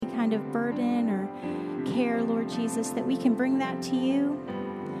kind of burden or care, Lord Jesus, that we can bring that to you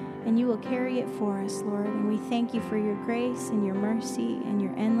and you will carry it for us, Lord. And we thank you for your grace and your mercy and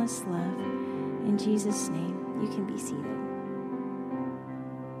your endless love. In Jesus' name, you can be seated.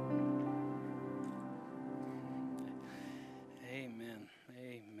 Amen.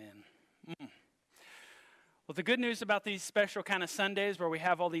 Amen. Well, the good news about these special kind of Sundays where we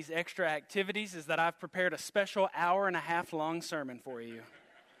have all these extra activities is that I've prepared a special 1.5 hour long sermon for you.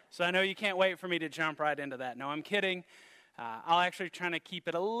 So I know you can't wait for me to jump right into that. No, I'm kidding. I'll actually try to keep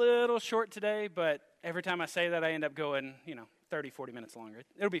it a little short today, but every time I say that, I end up going, 30, 40 minutes longer.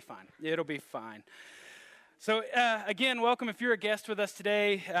 It'll be fine. It'll be fine. So again, welcome if you're a guest with us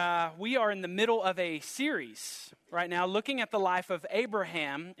today. We are in the middle of a series right now looking at the life of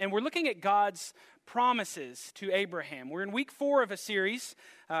Abraham, and we're looking at God's promises to Abraham. We're in week 4 of a series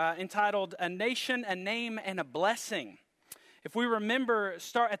entitled A Nation, a Name, and a Blessing. If we remember,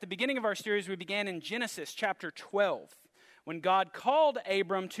 at the beginning of our series, we began in Genesis chapter 12, when God called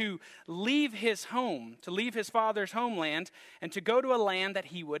Abram to leave his home, to leave his father's homeland, and to go to a land that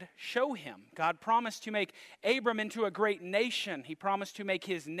he would show him. God promised to make Abram into a great nation. He promised to make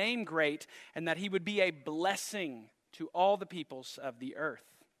his name great, and that he would be a blessing to all the peoples of the earth.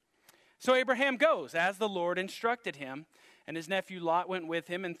 So Abraham goes, as the Lord instructed him, and his nephew Lot went with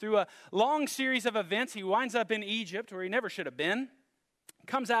him, and through a long series of events, he winds up in Egypt, where he never should have been.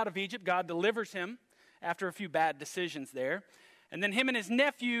 Comes out of Egypt, God delivers him after a few bad decisions there. And then him and his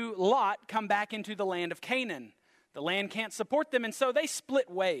nephew Lot come back into the land of Canaan. The land can't support them, and so they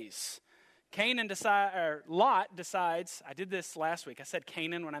split ways. Lot decides, I did this last week, I said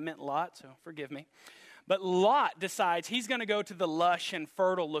Canaan when I meant Lot, so forgive me. But Lot decides he's going to go to the lush and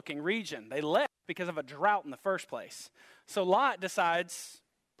fertile-looking region. They left because of a drought in the first place. So Lot decides,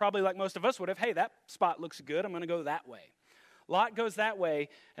 probably like most of us would have, hey, that spot looks good, I'm going to go that way. Lot goes that way,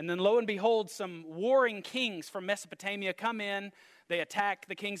 and then lo and behold, some warring kings from Mesopotamia come in. They attack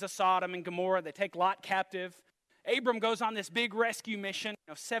the kings of Sodom and Gomorrah. They take Lot captive. Abram goes on this big rescue mission.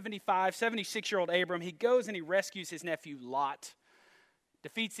 76-year-old Abram, he goes and he rescues his nephew Lot.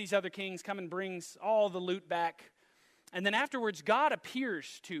 Defeats these other kings, come and brings all the loot back. And then afterwards, God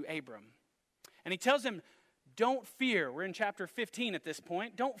appears to Abram. And he tells him, don't fear. We're in chapter 15 at this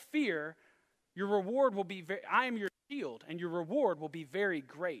point. Don't fear. Your reward will be I am your shield, and your reward will be very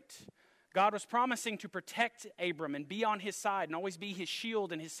great. God was promising to protect Abram and be on his side and always be his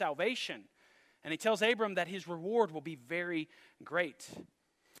shield and his salvation. And he tells Abram that his reward will be very great.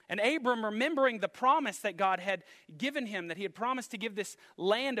 And Abram, remembering the promise that God had given him, that he had promised to give this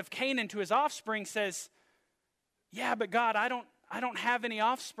land of Canaan to his offspring, says, yeah, but God, I don't have any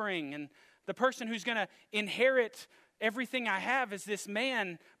offspring. And the person who's going to inherit everything I have is this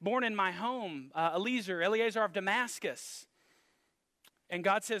man born in my home, Eliezer of Damascus. And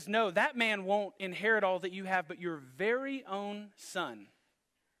God says, no, that man won't inherit all that you have, but your very own son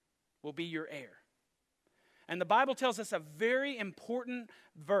will be your heir. And the Bible tells us a very important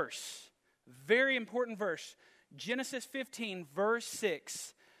verse. Genesis 15, verse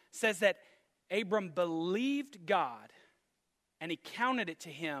 6 says that Abram believed God and he counted it to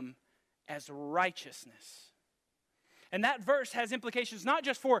him as righteousness. And that verse has implications not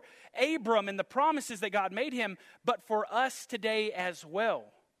just for Abram and the promises that God made him, but for us today as well.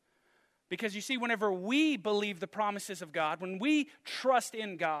 Because you see, whenever we believe the promises of God, when we trust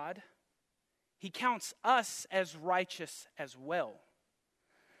in God, he counts us as righteous as well.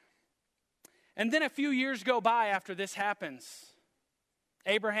 And then a few years go by after this happens.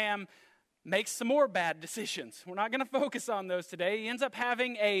 Abraham makes some more bad decisions. We're not going to focus on those today. He ends up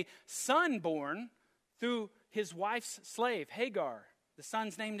having a son born through his wife's slave, Hagar. The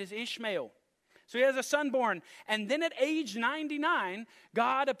son's name is Ishmael. So he has a son born. And then at age 99,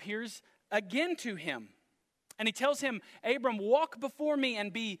 God appears again to him. And he tells him, Abram, walk before me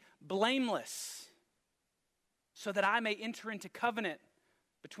and be blameless, so that I may enter into covenant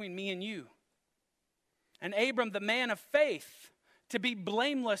between me and you. And Abram, the man of faith, to be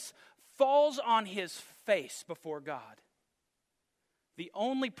blameless, falls on his face before God. The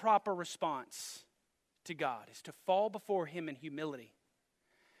only proper response to God is to fall before him in humility.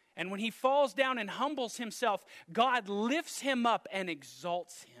 And when he falls down and humbles himself, God lifts him up and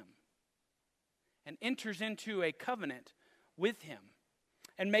exalts him and enters into a covenant with him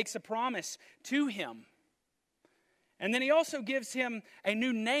and makes a promise to him. And then he also gives him a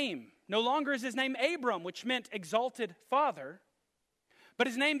new name. No longer is his name Abram, which meant exalted father, but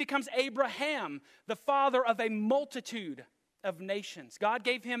his name becomes Abraham, the father of a multitude of nations. God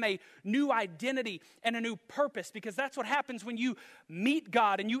gave him a new identity and a new purpose, because that's what happens when you meet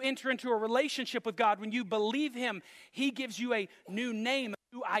God and you enter into a relationship with God. When you believe him, he gives you a new name,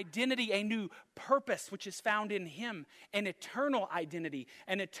 new identity, a new purpose, which is found in him, an eternal identity,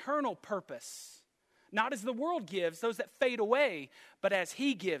 an eternal purpose. Not as the world gives, those that fade away, but as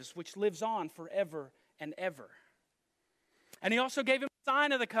he gives, which lives on forever and ever. And he also gave him a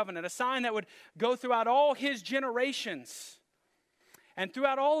sign of the covenant, a sign that would go throughout all his generations. And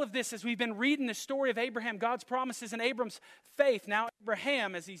throughout all of this, as we've been reading the story of Abraham, God's promises and Abram's faith, now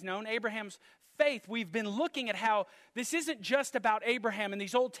Abraham, as he's known, Abraham's faith, we've been looking at how this isn't just about Abraham and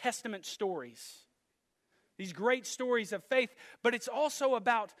these Old Testament stories, these great stories of faith, but it's also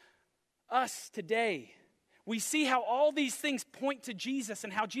about us today. We see how all these things point to Jesus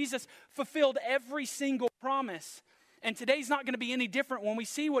and how Jesus fulfilled every single promise. And today's not going to be any different. When we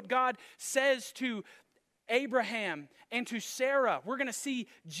see what God says to Abraham and to Sarah, we're going to see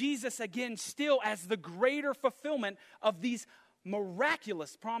Jesus again still as the greater fulfillment of these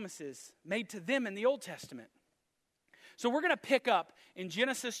miraculous promises made to them in the Old Testament. So we're going to pick up in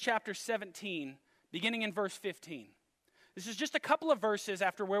Genesis chapter 17, beginning in verse 15. This is just a couple of verses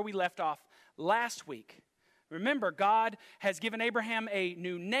after where we left off last week. Remember, God has given Abraham a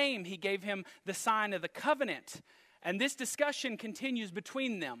new name. He gave him the sign of the covenant. And this discussion continues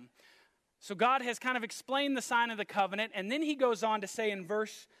between them. So God has kind of explained the sign of the covenant, and then he goes on to say in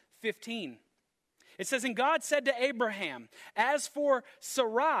verse 15, it says, "And God said to Abraham, as for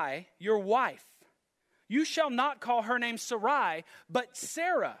Sarai, your wife, you shall not call her name Sarai, but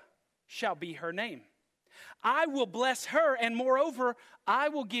Sarah shall be her name. I will bless her, and moreover, I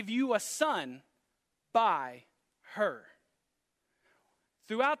will give you a son by her."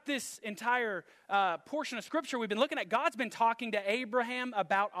 Throughout this entire portion of Scripture we've been looking at, God's been talking to Abraham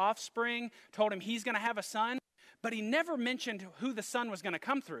about offspring, told him he's going to have a son, but he never mentioned who the son was going to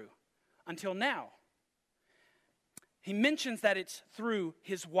come through until now. He mentions that it's through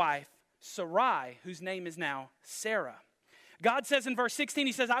his wife, Sarai, whose name is now Sarah. God says in verse 16,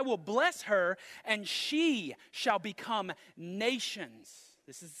 he says, "I will bless her, and she shall become nations."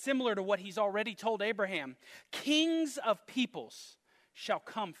 This is similar to what he's already told Abraham. "Kings of peoples shall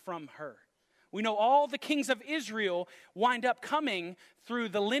come from her." We know all the kings of Israel wind up coming through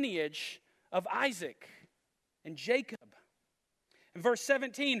the lineage of Isaac and Jacob. In verse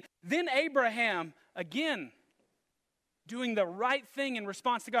 17, then Abraham, again, doing the right thing in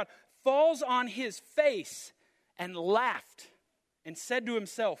response to God, falls on his face and laughed and said to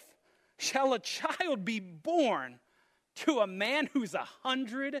himself, "Shall a child be born to a man who's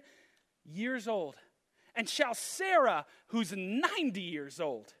 100 years old? And shall Sarah, who's 90 years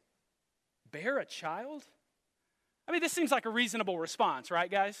old, bear a child?" I mean, this seems like a reasonable response, right,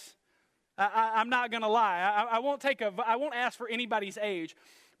 guys? I'm not going to lie. I won't ask for anybody's age.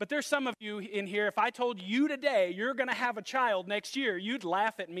 But there's some of you in here, if I told you today you're going to have a child next year, you'd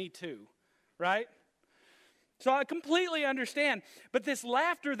laugh at me too, right? So I completely understand. But this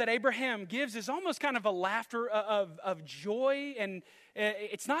laughter that Abraham gives is almost kind of a laughter of joy. And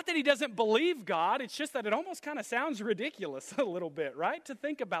it's not that he doesn't believe God. It's just that it almost kind of sounds ridiculous a little bit, right? To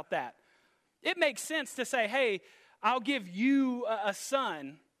think about that. It makes sense to say, hey, I'll give you a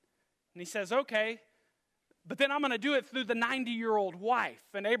son. And he says, okay, but then I'm going to do it through the 90-year-old wife.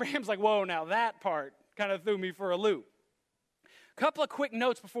 And Abraham's like, whoa, now that part kind of threw me for a loop. A couple of quick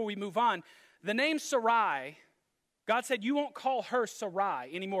notes before we move on. The name Sarai, God said you won't call her Sarai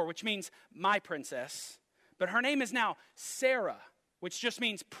anymore, which means my princess. But her name is now Sarah, which just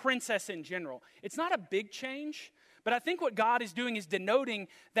means princess in general. It's not a big change, but I think what God is doing is denoting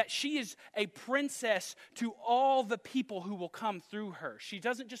that she is a princess to all the people who will come through her. She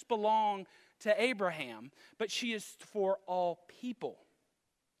doesn't just belong to Abraham, but she is for all people.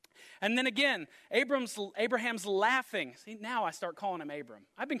 And then again, Abraham's laughing. See, now I start calling him Abram.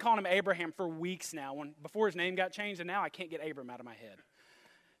 I've been calling him Abraham for weeks now, before his name got changed, and now I can't get Abram out of my head.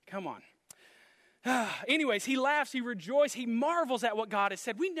 Come on. Anyways, he laughs, he rejoices, he marvels at what God has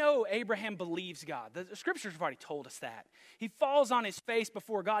said. We know Abraham believes God. The scriptures have already told us that. He falls on his face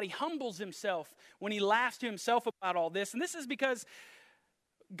before God. He humbles himself when he laughs to himself about all this. And this is because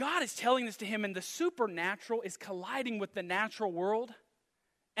God is telling this to him, and the supernatural is colliding with the natural world,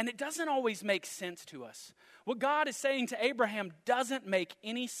 and it doesn't always make sense to us. What God is saying to Abraham doesn't make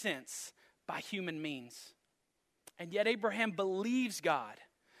any sense by human means. And yet Abraham believes God.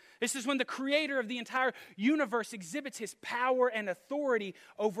 This is when the creator of the entire universe exhibits his power and authority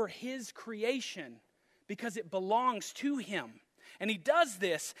over his creation because it belongs to him. And he does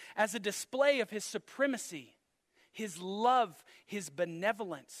this as a display of his supremacy, his love, his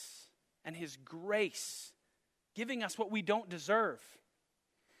benevolence, and his grace, giving us what we don't deserve.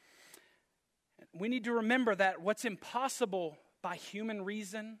 We need to remember that what's impossible by human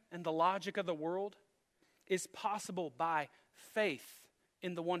reason and the logic of the world is possible by faith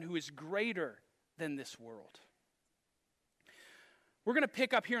in the one who is greater than this world. We're going to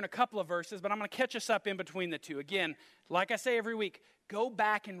pick up here in a couple of verses, but I'm going to catch us up in between the two. Again, like I say every week, go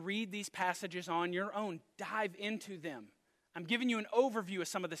back and read these passages on your own. Dive into them. I'm giving you an overview of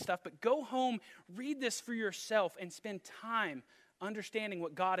some of this stuff, but go home, read this for yourself, and spend time understanding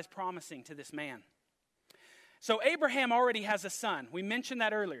what God is promising to this man. So Abraham already has a son. We mentioned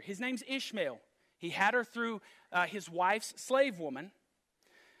that earlier. His name's Ishmael. He had her through his wife's slave woman.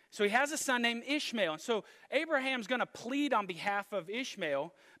 So he has a son named Ishmael. And so Abraham's going to plead on behalf of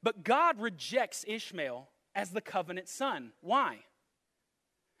Ishmael, but God rejects Ishmael as the covenant son. Why?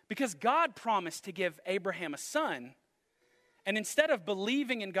 Because God promised to give Abraham a son, and instead of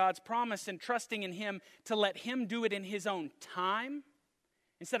believing in God's promise and trusting in him to let him do it in his own time,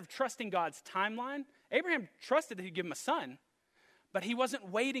 instead of trusting God's timeline, Abraham trusted that he'd give him a son, but he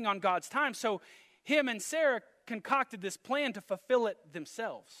wasn't waiting on God's time. So him and Sarah concocted this plan to fulfill it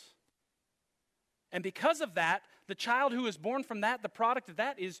themselves. And because of that, the child who is born from that, the product of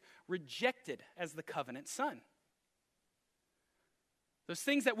that, is rejected as the covenant son. Those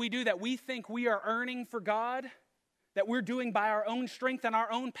things that we do that we think we are earning for God, that we're doing by our own strength and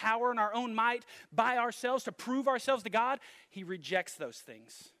our own power and our own might, by ourselves to prove ourselves to God, he rejects those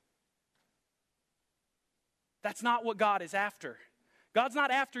things. That's not what God is after. God's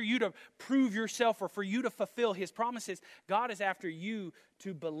not after you to prove yourself or for you to fulfill his promises. God is after you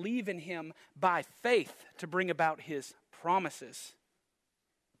to believe in him by faith to bring about his promises.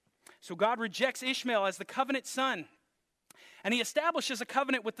 So God rejects Ishmael as the covenant son, and he establishes a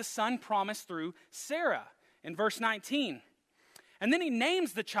covenant with the son promised through Sarah in verse 19. And then he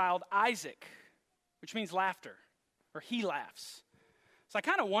names the child Isaac, which means laughter, or he laughs. So I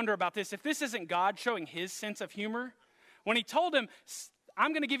kind of wonder about this. If this isn't God showing his sense of humor, when he told him,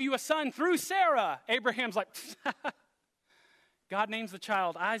 I'm going to give you a son through Sarah, Abraham's like, God names the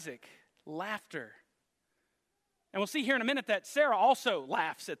child Isaac, laughter. And we'll see here in a minute that Sarah also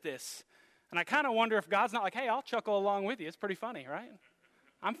laughs at this. And I kind of wonder if God's not like, hey, I'll chuckle along with you. It's pretty funny, right?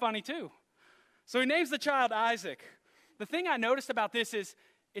 I'm funny too. So he names the child Isaac. The thing I noticed about this is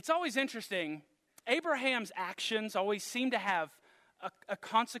it's always interesting. Abraham's actions always seem to have a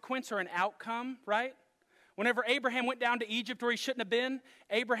consequence or an outcome, right? Whenever Abraham went down to Egypt where he shouldn't have been,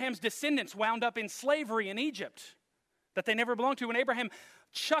 Abraham's descendants wound up in slavery in Egypt that they never belonged to. When Abraham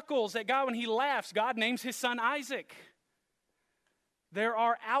chuckles at God, when he laughs, God names his son Isaac. There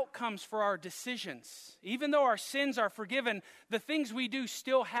are outcomes for our decisions. Even though our sins are forgiven, the things we do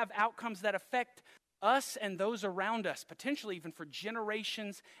still have outcomes that affect us and those around us, potentially even for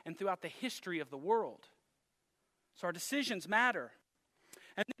generations and throughout the history of the world. So our decisions matter.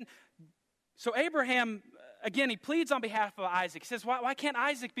 And then, so Abraham, again, he pleads on behalf of Isaac. He says, why can't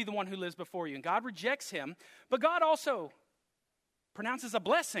Isaac be the one who lives before you? And God rejects him. But God also pronounces a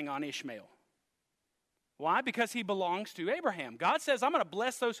blessing on Ishmael. Why? Because he belongs to Abraham. God says, I'm going to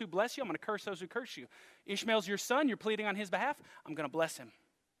bless those who bless you. I'm going to curse those who curse you. Ishmael's your son. You're pleading on his behalf. I'm going to bless him.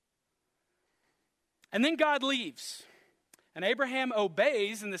 And then God leaves. And Abraham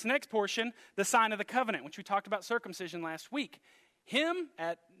obeys, in this next portion, the sign of the covenant, which we talked about circumcision last week. Him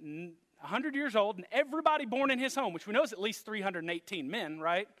at 100 years old, and everybody born in his home, which we know is at least 318 men,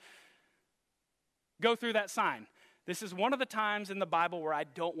 right? Go through that sign. This is one of the times in the Bible where I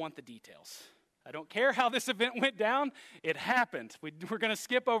don't want the details. I don't care how this event went down. It happened. We're going to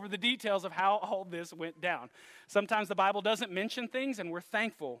skip over the details of how all this went down. Sometimes the Bible doesn't mention things, and we're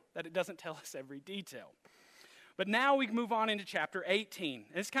thankful that it doesn't tell us every detail. But now we move on into chapter 18.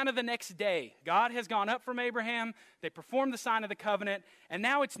 It's kind of the next day. God has gone up from Abraham. They performed the sign of the covenant, and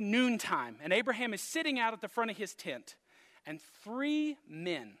now it's noontime. And Abraham is sitting out at the front of his tent, and 3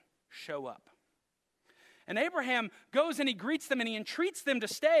 men show up. And Abraham goes and he greets them and he entreats them to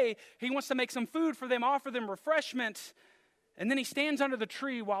stay. He wants to make some food for them, offer them refreshment. And then he stands under the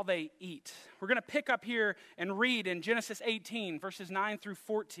tree while they eat. We're going to pick up here and read in Genesis 18, verses 9 through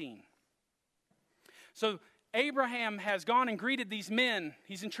 14. So Abraham has gone and greeted these men.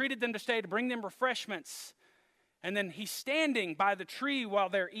 He's entreated them to stay, to bring them refreshments. And then he's standing by the tree while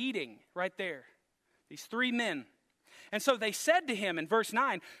they're eating right there. These 3 men. And so they said to him in verse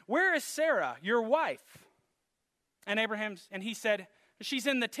 9, "Where is Sarah, your wife?" And he said, "She's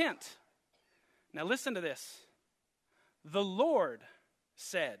in the tent." Now listen to this. "The Lord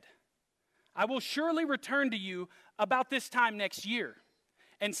said, I will surely return to you about this time next year,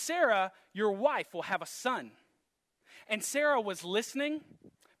 and Sarah, your wife, will have a son." And Sarah was listening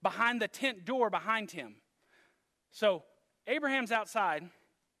behind the tent door behind him. So Abraham's outside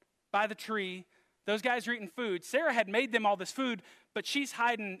by the tree. Those guys are eating food. Sarah had made them all this food, but she's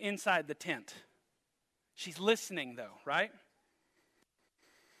hiding inside the tent. She's listening though, right?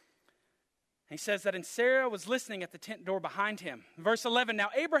 He says that, and Sarah was listening at the tent door behind him. Verse 11, now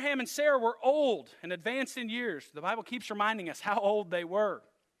Abraham and Sarah were old and advanced in years. The Bible keeps reminding us how old they were.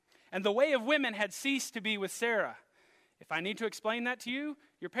 And the way of women had ceased to be with Sarah. If I need to explain that to you,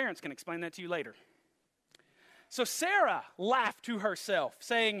 your parents can explain that to you later. So Sarah laughed to herself,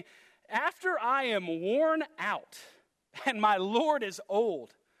 saying, after I am worn out and my Lord is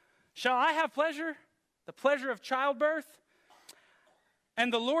old, shall I have pleasure, the pleasure of childbirth?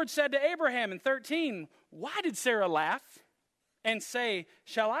 And the Lord said to Abraham in 13, why did Sarah laugh and say,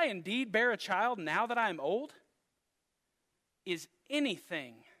 shall I indeed bear a child now that I am old? Is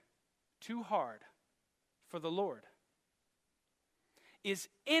anything too hard for the Lord? Is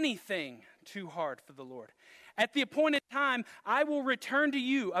anything too hard for the Lord? At the appointed time, I will return to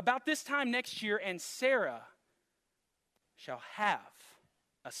you about this time next year, and Sarah shall have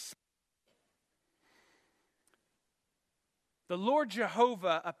a son. The Lord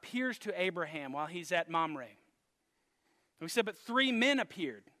Jehovah appears to Abraham while he's at Mamre. We said, but 3 men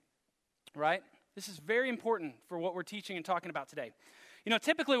appeared, right? This is very important for what we're teaching and talking about today. You know,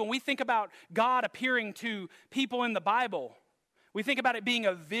 typically when we think about God appearing to people in the Bible, we think about it being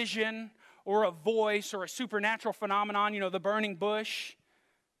a vision or a voice or a supernatural phenomenon, you know, the burning bush.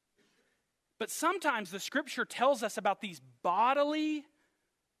 But sometimes the scripture tells us about these bodily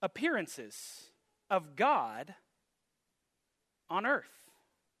appearances of God on earth,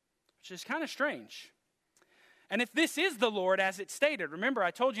 which is kind of strange. And if this is the Lord as it's stated, remember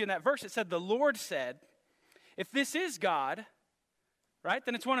I told you in that verse it said the Lord said, if this is God, right,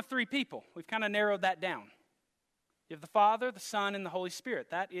 then it's one of 3 people. We've kind of narrowed that down. You have the Father, the Son, and the Holy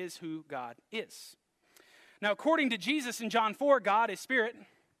Spirit. That is who God is. Now, according to Jesus in John 4, God is spirit.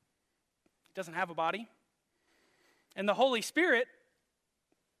 He doesn't have a body. And the Holy Spirit,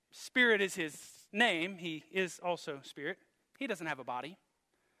 spirit is his name. He is also spirit. He doesn't have a body.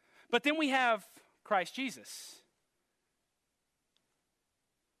 But then we have Christ Jesus,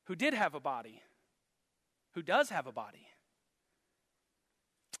 who did have a body, who does have a body.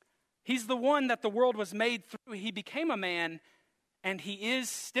 He's the one that the world was made through. He became a man, and he is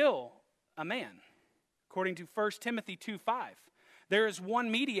still a man. According to 1 Timothy 2:5, there is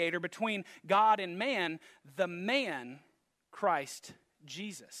one mediator between God and man, the man, Christ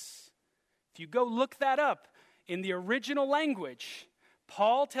Jesus. If you go look that up in the original language,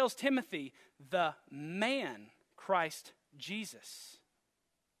 Paul tells Timothy, the man, Christ Jesus.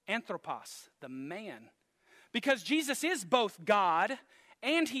 Anthropos, the man. Because Jesus is both God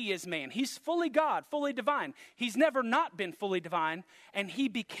and he is man. He's fully God, fully divine. He's never not been fully divine, and he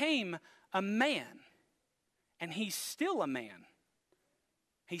became a man. And he's still a man.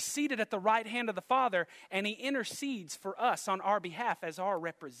 He's seated at the right hand of the Father, and he intercedes for us on our behalf as our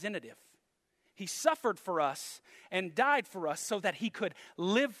representative. He suffered for us and died for us so that he could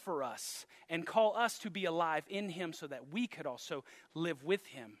live for us and call us to be alive in him so that we could also live with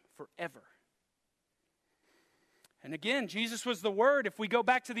him forever. And again, Jesus was the Word. If we go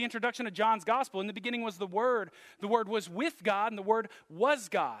back to the introduction of John's Gospel, in the beginning was the Word. The Word was with God, and the Word was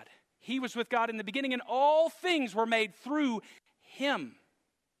God. He was with God in the beginning, and all things were made through him.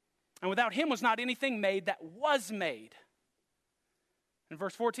 And without him was not anything made that was made. In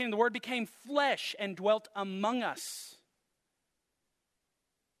verse 14, the Word became flesh and dwelt among us.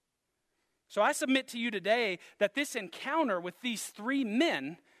 So I submit to you today that this encounter with these 3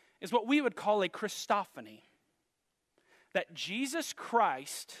 men is what we would call a Christophany. That Jesus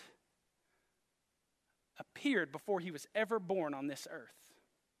Christ appeared before he was ever born on this earth.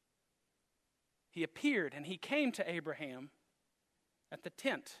 He appeared and he came to Abraham at the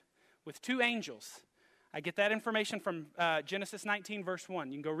tent with 2 angels. I get that information from Genesis 19, verse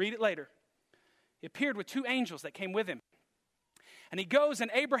 1. You can go read it later. He appeared with 2 angels that came with him. And he goes, and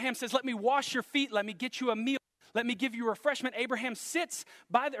Abraham says, let me wash your feet, let me get you a meal, let me give you refreshment. Abraham stands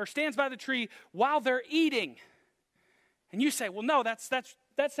by the tree while they're eating. And you say, well, no,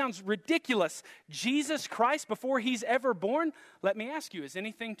 that sounds ridiculous. Jesus Christ, before he's ever born? Let me ask you, is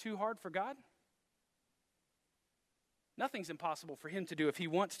anything too hard for God? Nothing's impossible for him to do if he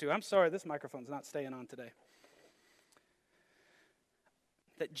wants to. I'm sorry, this microphone's not staying on today.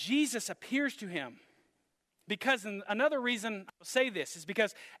 That Jesus appears to him. Because, and another reason I'll say this is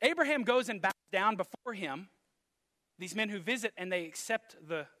because Abraham goes and bows down before him, these men who visit, and they accept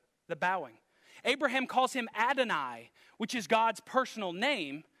the bowing. Abraham calls him Adonai, which is God's personal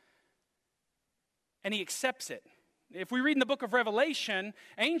name, and he accepts it. If we read in the book of Revelation,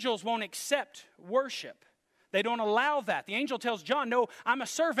 angels won't accept worship. They don't allow that. The angel tells John, no, I'm a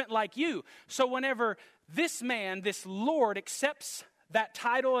servant like you. So whenever this man, this Lord, accepts that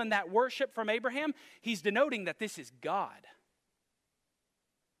title and that worship from Abraham, he's denoting that this is God.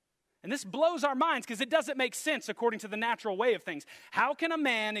 And And this blows our minds because it doesn't make sense according to the natural way of things. How can a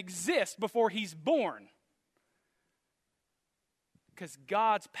man exist before he's born? Because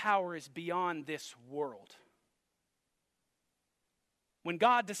God's power is beyond this world. When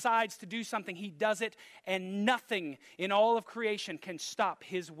God decides to do something, he does it, and nothing in all of creation can stop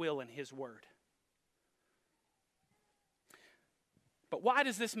his will and his word. But why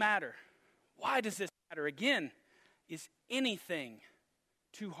does this matter? Why does this matter? Again, is anything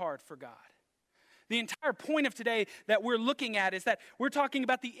too hard for God? The entire point of today that we're looking at is that we're talking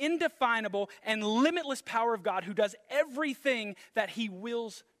about the indefinable and limitless power of God who does everything that he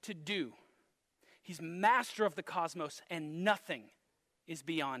wills to do. He's master of the cosmos, and nothing is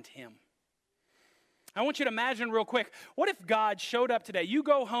beyond him. I want you to imagine real quick, what if God showed up today? You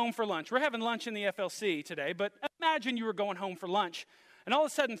go home for lunch. We're having lunch in the FLC today, but imagine you were going home for lunch, and all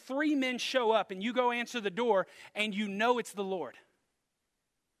of a sudden 3 men show up, and you go answer the door, and you know it's the Lord.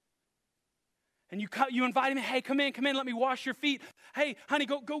 And you invite him, hey, come in, let me wash your feet. Hey, honey,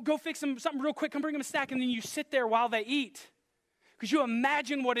 go fix something real quick, come bring him a snack, and then you sit there while they eat. Could you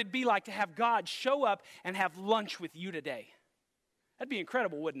imagine what it'd be like to have God show up and have lunch with you today? That'd be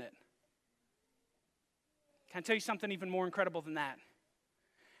incredible, wouldn't it? Can I tell you something even more incredible than that?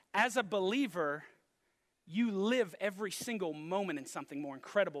 As a believer, you live every single moment in something more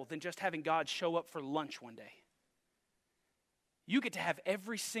incredible than just having God show up for lunch one day. You get to have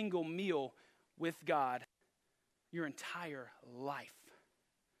every single meal with God your entire life.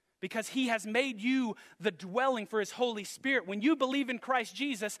 Because he has made you the dwelling for his Holy Spirit. When you believe in Christ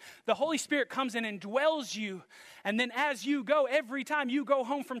Jesus, the Holy Spirit comes in and dwells you. And then as you go, every time you go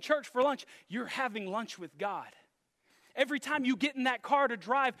home from church for lunch, you're having lunch with God. Every time you get in that car to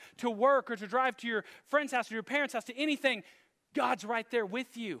drive to work or to drive to your friend's house or your parents' house, to anything, God's right there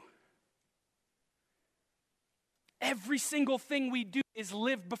with you. Every single thing we do is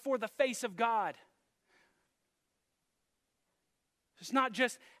lived before the face of God. It's not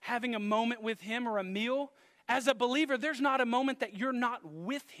just having a moment with him or a meal. As a believer, there's not a moment that you're not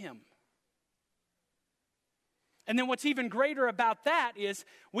with him. And then what's even greater about that is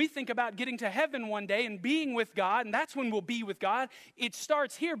we think about getting to heaven one day and being with God, and that's when we'll be with God. It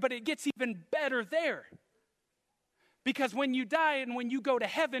starts here, but it gets even better there. Because when you die and when you go to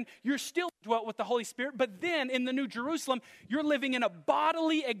heaven, you're still dwelt with the Holy Spirit, but then in the New Jerusalem, you're living in a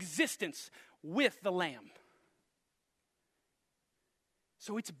bodily existence with the Lamb.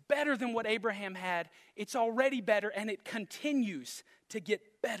 So it's better than what Abraham had. It's already better, and it continues to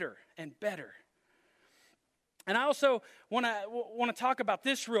get better and better. And I also want to talk about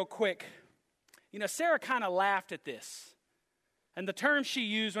this real quick. You know, Sarah kind of laughed at this. And the term she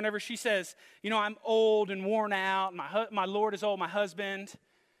used whenever she says, you know, I'm old and worn out, my Lord is old, my husband.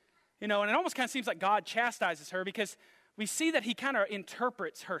 You know, and it almost kind of seems like God chastises her because we see that he kind of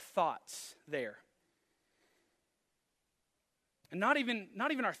interprets her thoughts there. And not even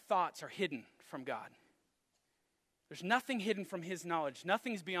our thoughts are hidden from God. There's nothing hidden from his knowledge.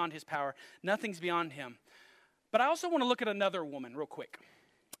 Nothing's beyond his power. Nothing's beyond him. But I also want to look at another woman real quick.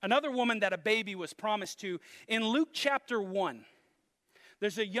 Another woman that a baby was promised to. In Luke chapter 1,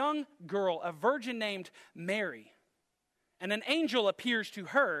 there's a young girl, a virgin named Mary. And an angel appears to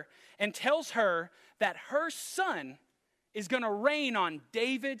her and tells her that her son is going to reign on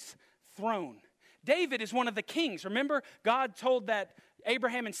David's throne. David is one of the kings. Remember, God told that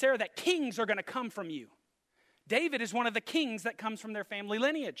Abraham and Sarah that kings are going to come from you. David is one of the kings that comes from their family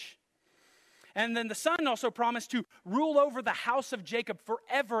lineage. And then the son also promised to rule over the house of Jacob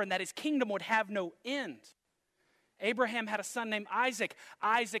forever and that his kingdom would have no end. Abraham had a son named Isaac.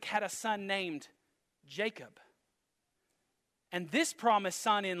 Isaac had a son named Jacob. And this promised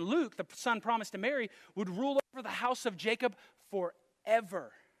son in Luke, the son promised to Mary, would rule over the house of Jacob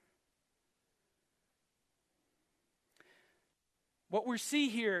forever. What we see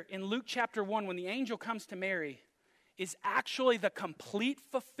here in Luke chapter 1 when the angel comes to Mary is actually the complete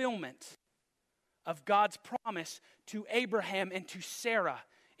fulfillment of God's promise to Abraham and to Sarah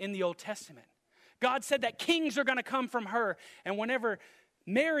in the Old Testament. God said that kings are going to come from her. And whenever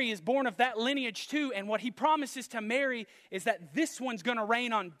Mary is born of that lineage too, and what he promises to Mary is that this one's going to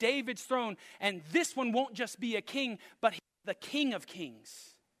reign on David's throne. And this one won't just be a king, but he's the King of Kings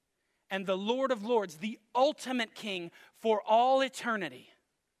and the Lord of Lords, the ultimate king for all eternity,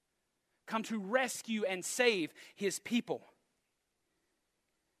 come to rescue and save his people.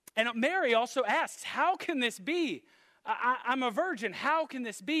 And Mary also asks, how can this be? I'm a virgin. How can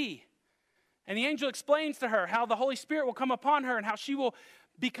this be? And the angel explains to her how the Holy Spirit will come upon her and how she will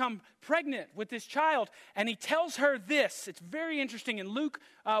become pregnant with this child. And he tells her this. It's very interesting. In Luke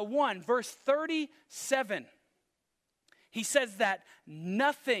 1, verse 37, he says that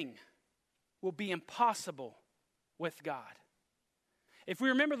nothing will be impossible with God. If we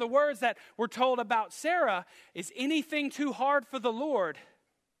remember the words that were told about Sarah, is anything too hard for the Lord?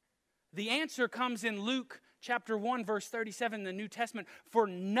 The answer comes in Luke chapter 1, verse 37 in the New Testament. For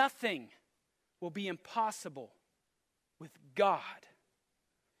nothing will be impossible with God.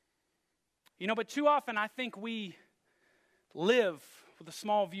 You know, but too often I think we live with a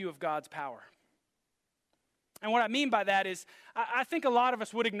small view of God's power. And what I mean by that is, I think a lot of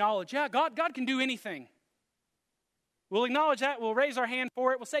us would acknowledge, yeah, God can do anything. We'll acknowledge that. We'll raise our hand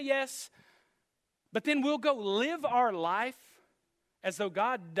for it. We'll say yes. But then we'll go live our life as though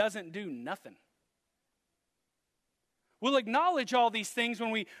God doesn't do nothing. We'll acknowledge all these things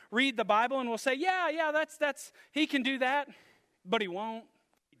when we read the Bible, and we'll say, yeah, that's he can do that, but he won't.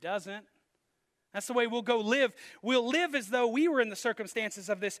 He doesn't. That's the way we'll go live. We'll live as though we were in the circumstances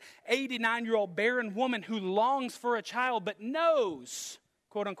of this 89-year-old barren woman who longs for a child, but knows,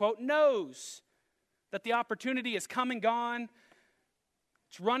 quote unquote, knows that the opportunity has come and gone.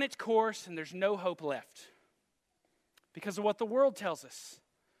 It's run its course, and there's no hope left. Because of what the world tells us.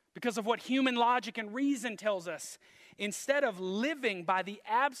 Because of what human logic and reason tells us. Instead of living by the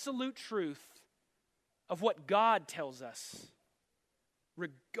absolute truth of what God tells us.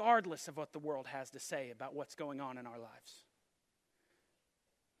 Regardless of what the world has to say about what's going on in our lives.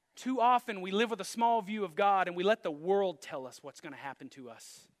 Too often we live with a small view of God and we let the world tell us what's going to happen to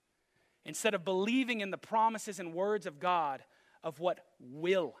us. Instead of believing in the promises and words of God of what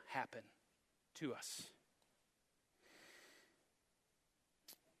will happen to us.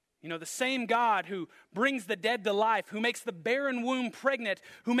 You know, the same God who brings the dead to life, who makes the barren womb pregnant,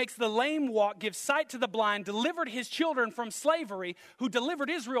 who makes the lame walk, gives sight to the blind, delivered his children from slavery, who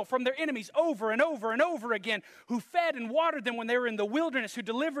delivered Israel from their enemies over and over and over again, who fed and watered them when they were in the wilderness, who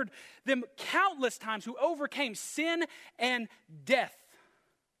delivered them countless times, who overcame sin and death.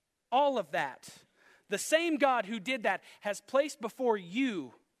 All of that. The same God who did that has placed before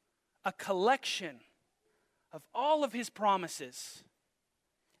you a collection of all of his promises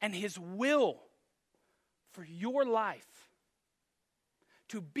and his will for your life.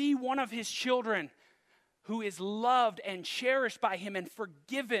 To be one of his children who is loved and cherished by him and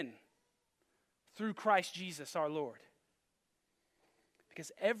forgiven through Christ Jesus our Lord.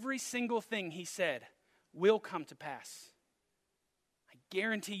 Because every single thing he said will come to pass. I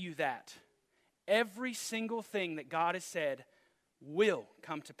guarantee you that. Every single thing that God has said will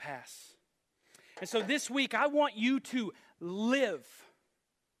come to pass. And so this week, I want you to live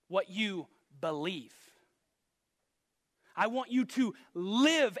what you believe. I want you to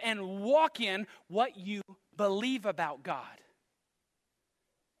live and walk in what you believe about God.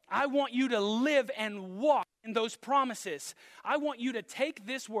 I want you to live and walk in those promises. I want you to take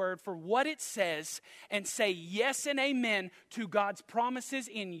this word for what it says and say yes and amen to God's promises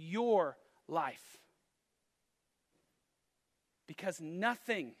in your life. Because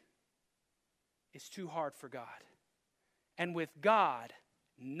nothing is too hard for God. And with God,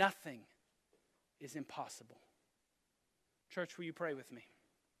 nothing is impossible. Church, will you pray with me?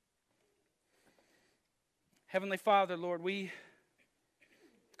 Heavenly Father, Lord, we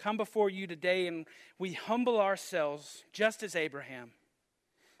come before you today and we humble ourselves just as Abraham.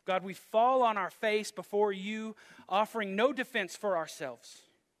 God, we fall on our face before you, offering no defense for ourselves.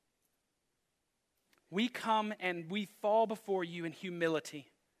 We come and we fall before you in humility.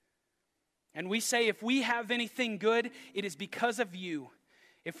 And we say if we have anything good, it is because of you.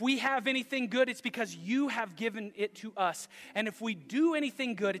 If we have anything good, it's because you have given it to us. And if we do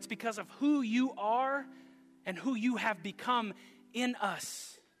anything good, it's because of who you are and who you have become in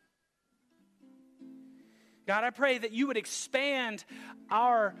us. God, I pray that you would expand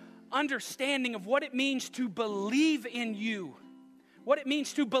our understanding of what it means to believe in you, what it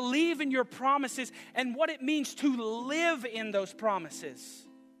means to believe in your promises, and what it means to live in those promises.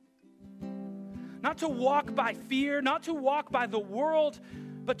 Not to walk by fear, not to walk by the world,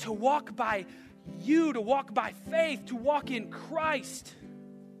 but to walk by you, to walk by faith, to walk in Christ,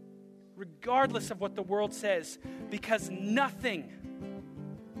 regardless of what the world says, because nothing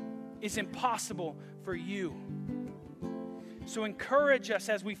is impossible for you. So encourage us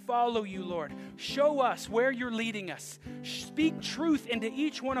as we follow you, Lord. Show us where you're leading us. Speak truth into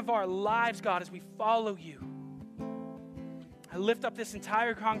each one of our lives, God, as we follow you. I lift up this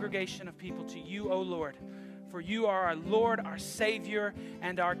entire congregation of people to you, O Lord, for you are our Lord, our Savior,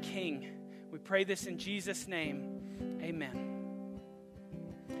 and our King. We pray this in Jesus' name. Amen.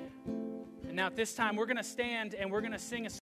 And now at this time, we're going to stand and we're going to sing a song.